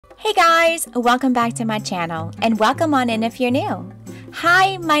Hey guys, welcome back to my channel and welcome on in if you're new.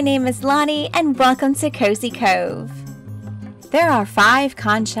 Hi, my name is Lonnie and welcome to Cozy Cove. There are 5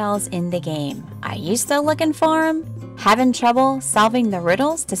 conch shells in the game. Are you still looking for them? Having trouble solving the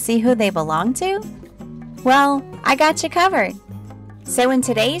riddles to see who they belong to? Well, I got you covered. So in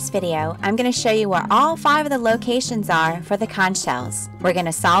today's video, I'm going to show you where all 5 of the locations are for the conch shells. We're going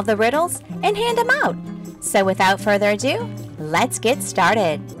to solve the riddles and hand them out. So without further ado, let's get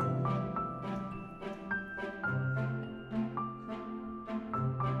started.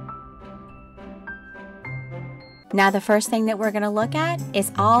 Now the first thing that we're going to look at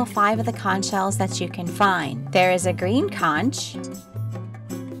is all 5 of the conch shells that you can find. There is a green conch,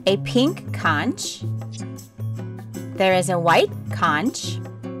 a pink conch, there is a white conch,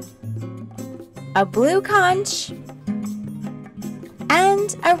 a blue conch,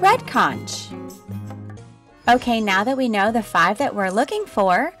 and a red conch. Okay, now that we know the 5 that we're looking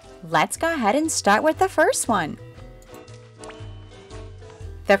for, let's go ahead and start with the first one.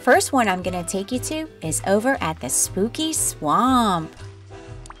 The first one I'm going to take you to is over at the spooky swamp.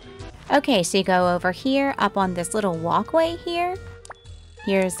 Okay, so you go over here, up on this little walkway here.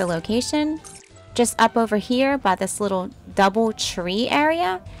 Here's the location. Just up over here by this little double tree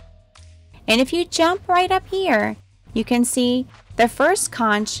area. And if you jump right up here, you can see the first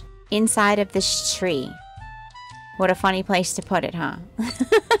conch inside of this tree. What a funny place to put it, huh?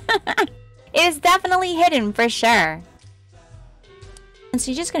 It is definitely hidden for sure. So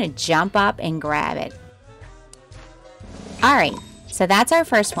you're just going to jump up and grab it. Alright, so that's our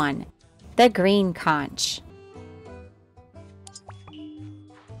first one, the green conch.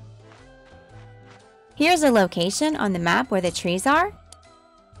 Here's a location on the map where the trees are.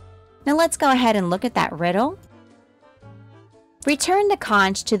 Now let's go ahead and look at that riddle. Return the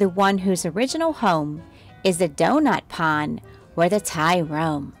conch to the one whose original home is the donut pond where the Thai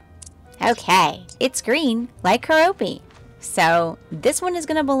roam. Okay, it's green like Karopi. So this one is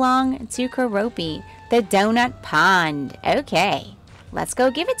going to belong to Karopi, the donut pond. Okay, let's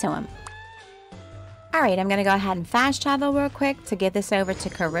go give it to him. Alright, I'm going to go ahead and fast travel real quick to give this over to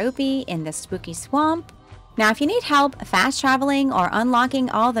Karopi in the spooky swamp. Now if you need help fast traveling or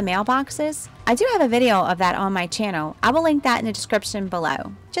unlocking all the mailboxes, I do have a video of that on my channel. I will link that in the description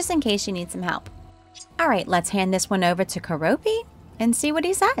below, just in case you need some help. Alright, let's hand this one over to Karopi and see what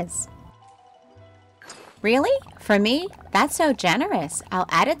he says. Really? For me? That's so generous. I'll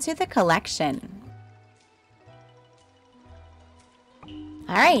add it to the collection.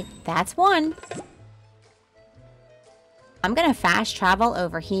 Alright, that's one. I'm going to fast travel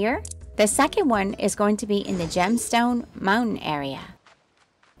over here. The second one is going to be in the Gemstone Mountain area.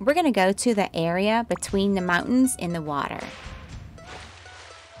 We're going to go to the area between the mountains in the water.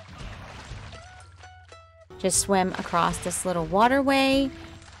 Just swim across this little waterway.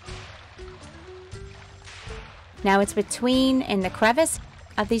 Now it's between in the crevice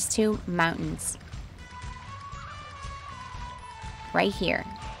of these 2 mountains. Right here.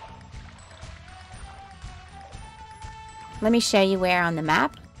 Let me show you where on the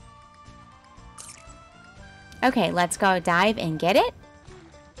map. Okay, let's go dive and get it.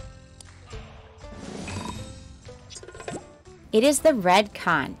 It is the red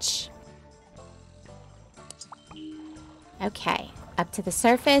conch. Okay, up to the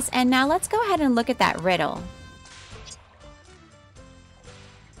surface, and now let's go ahead and look at that riddle.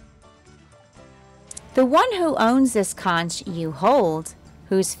 The one who owns this conch you hold,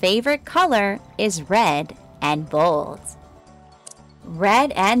 whose favorite color is red and bold.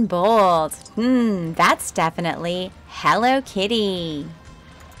 Red and bold. That's definitely Hello Kitty.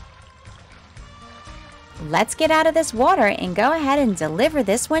 Let's get out of this water and go ahead and deliver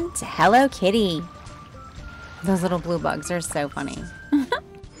this one to Hello Kitty. Those little blue bugs are so funny.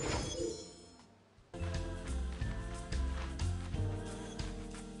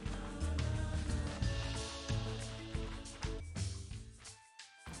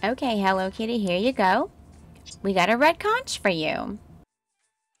 Okay, Hello Kitty, here you go. We got a red conch for you.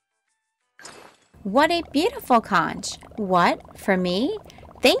 What a beautiful conch. What, for me?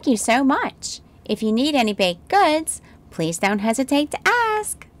 Thank you so much. If you need any baked goods, please don't hesitate to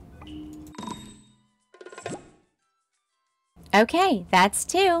ask. Okay, that's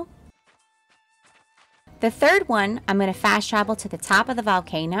 2. The third one, I'm going to fast travel to the top of the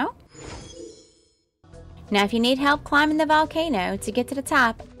volcano. Now if you need help climbing the volcano to get to the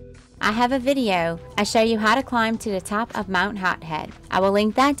top, I have a video. I show you how to climb to the top of Mount Hothead. I will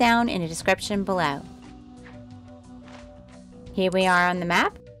link that down in the description below. Here we are on the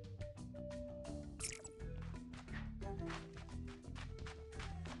map.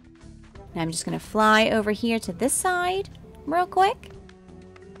 Now I'm just going to fly over here to this side real quick.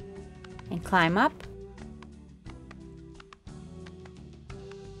 and climb up.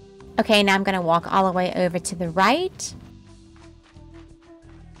 Okay, now I'm going to walk all the way over to the right.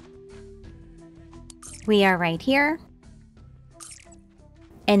 We are right here.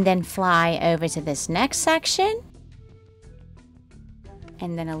 And then fly over to this next section.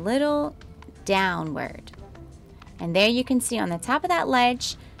 And then a little downward. And there you can see on the top of that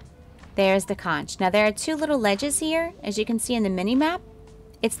ledge, there's the conch. Now there are two little ledges here, as you can see in the mini map.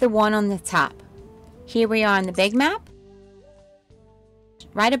 It's the one on the top. Here we are on the big map,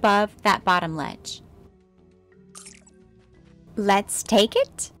 right above that bottom ledge. Let's take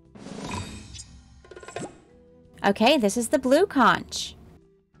it. Okay, this is the blue conch.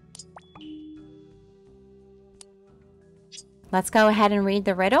 Let's go ahead and read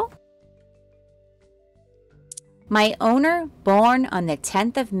the riddle. My owner born on the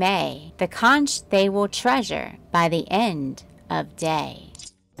 10th of May, the conch they will treasure by the end of day.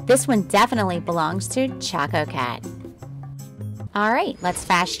 This one definitely belongs to Choco Cat. Alright, let's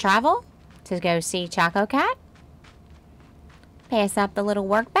fast travel to go see Choco Cat. Pass up the little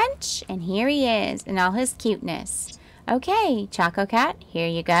workbench, and here he is in all his cuteness. Okay, Choco Cat, here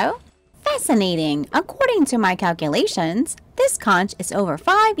you go. Fascinating. According to my calculations, this conch is over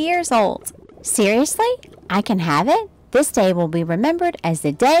 5 years old. Seriously? I can have it? This day will be remembered as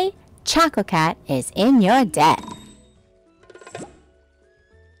the day Choco Cat is in your debt.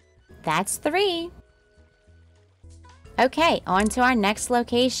 That's 3. Okay, on to our next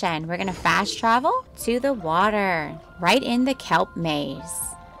location. We're going to fast travel to the water, right in the kelp maze.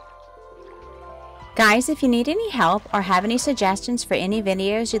 Guys, if you need any help or have any suggestions for any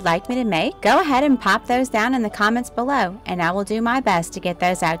videos you'd like me to make, go ahead and pop those down in the comments below, and I will do my best to get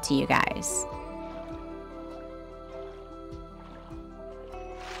those out to you guys.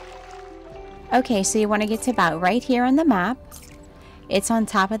 Okay, so you want to get to about right here on the map. It's on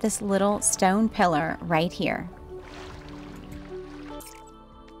top of this little stone pillar right here.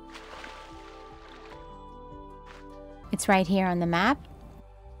 It's right here on the map.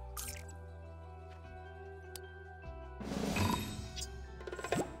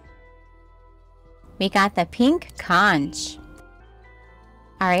 We got the pink conch.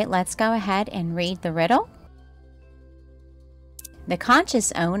 Alright, let's go ahead and read the riddle. The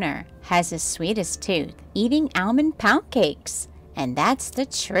conch's owner has the sweetest tooth, eating almond pound cakes, and that's the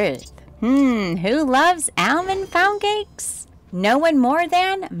truth. Who loves almond pound cakes? No one more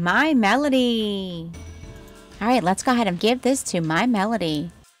than My Melody. Alright, let's go ahead and give this to My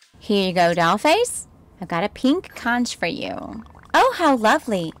Melody. Here you go, Dollface. I've got a pink conch for you. Oh, how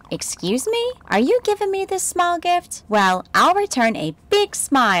lovely. Excuse me? Are you giving me this small gift? Well, I'll return a big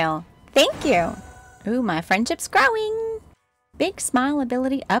smile. Thank you. Ooh, my friendship's growing. Big smile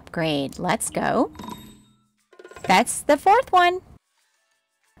ability upgrade. Let's go. That's the 4th one.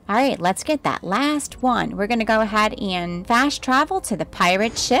 Alright, let's get that last one. We're going to go ahead and fast travel to the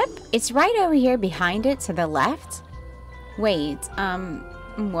pirate ship. It's right over here behind it to the left. Wait,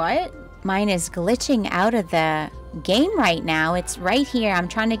 what? Mine is glitching out of the game right now. It's right here. I'm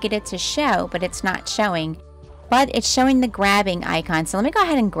trying to get it to show, but it's not showing. But it's showing the grabbing icon. So let me go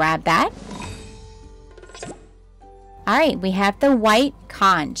ahead and grab that. Alright, we have the white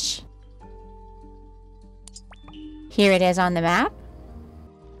conch. Here it is on the map.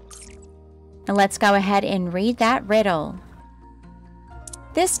 And let's go ahead and read that riddle.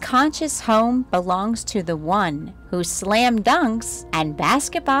 This conch's home belongs to the one who slam dunks and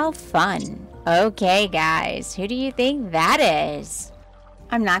basketball fun. Okay, guys, who do you think that is?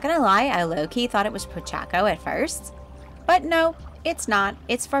 I'm not gonna lie, I low-key thought it was Pochaco at first. But no, it's not.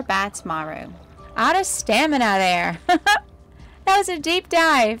 It's for Bats Maru. Out of stamina there. That was a deep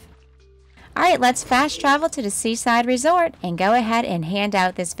dive. Alright, let's fast travel to the seaside resort and go ahead and hand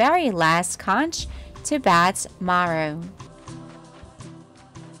out this very last conch to Bats Maru.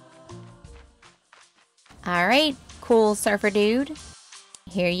 Alright, cool surfer dude.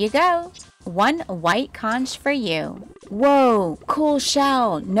 Here you go. 1 white conch for you. Whoa, cool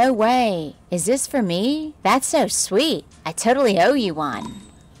shell. No way. Is this for me? That's so sweet. I totally owe you one.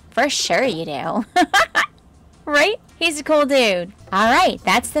 For sure you do. Right? He's a cool dude. Alright,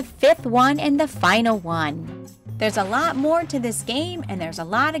 that's the 5th one and the final one. There's a lot more to this game, and there's a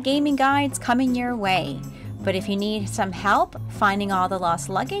lot of gaming guides coming your way. But if you need some help finding all the lost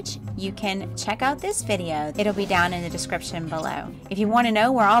luggage, you can check out this video. It'll be down in the description below. If you want to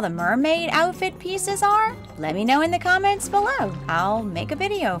know where all the mermaid outfit pieces are, let me know in the comments below. I'll make a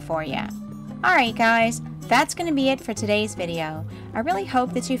video for you. Alright guys, that's going to be it for today's video. I really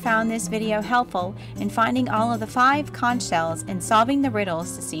hope that you found this video helpful in finding all of the 5 conch shells and solving the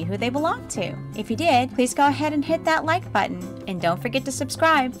riddles to see who they belong to. If you did, please go ahead and hit that like button, and don't forget to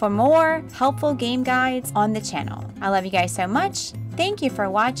subscribe for more helpful game guides on the channel. I love you guys so much, thank you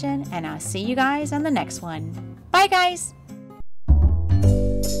for watching, and I'll see you guys on the next one. Bye guys!